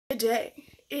today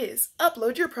is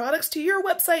upload your products to your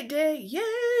website day. Yay!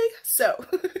 So,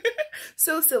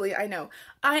 so silly, I know.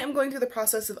 I am going through the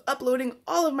process of uploading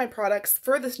all of my products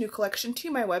for this new collection to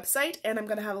my website, and I'm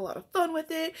going to have a lot of fun with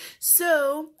it.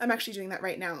 So, I'm actually doing that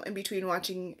right now in between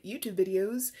watching YouTube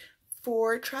videos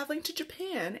for traveling to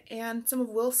Japan and some of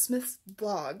Will Smith's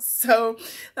vlogs. So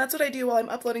that's what I do while I'm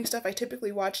uploading stuff. I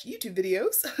typically watch YouTube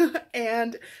videos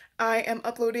and I am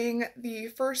uploading the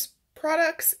first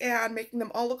products and making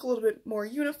them all look a little bit more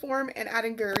uniform and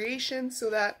adding variation so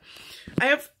that I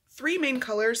have three main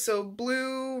colors, so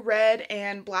blue, red,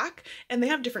 and black, and they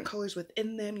have different colors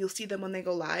within them. You'll see them when they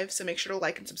go live, so make sure to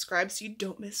like and subscribe so you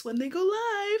don't miss when they go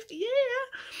live. Yeah!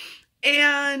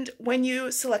 And when you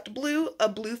select blue, a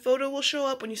blue photo will show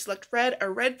up. When you select red,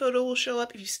 a red photo will show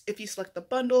up. If you select the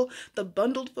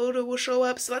bundled photo will show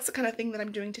up. So that's the kind of thing that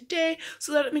I'm doing today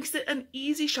so that it makes it an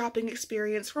easy shopping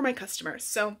experience for my customers.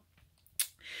 So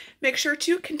make sure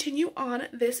to continue on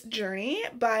this journey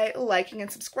by liking and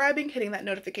subscribing, hitting that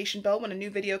notification bell when a new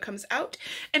video comes out.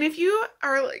 And if you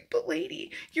are like, but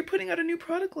lady, you're putting out a new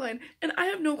product line and I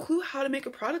have no clue how to make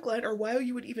a product line or why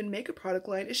you would even make a product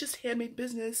line. It's just handmade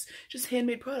business, just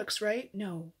handmade products, right?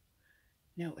 No,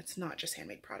 it's not just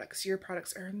handmade products. Your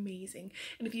products are amazing.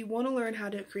 And if you want to learn how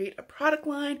to create a product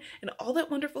line and all that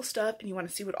wonderful stuff and you want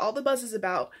to see what all the buzz is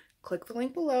about, click the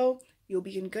link below. You'll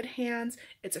be in good hands.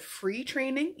 It's a free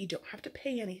training. You don't have to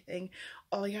pay anything.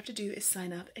 All you have to do is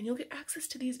sign up and you'll get access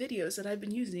to these videos that I've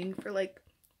been using for like,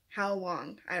 how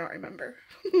long? I don't remember.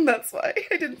 That's why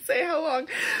I didn't say how long,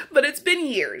 but it's been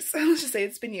years. Let's just say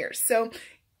it's been years. So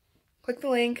click the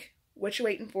link. What you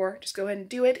waiting for? Just go ahead and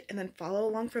do it and then follow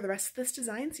along for the rest of this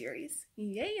design series.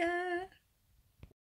 Yeah!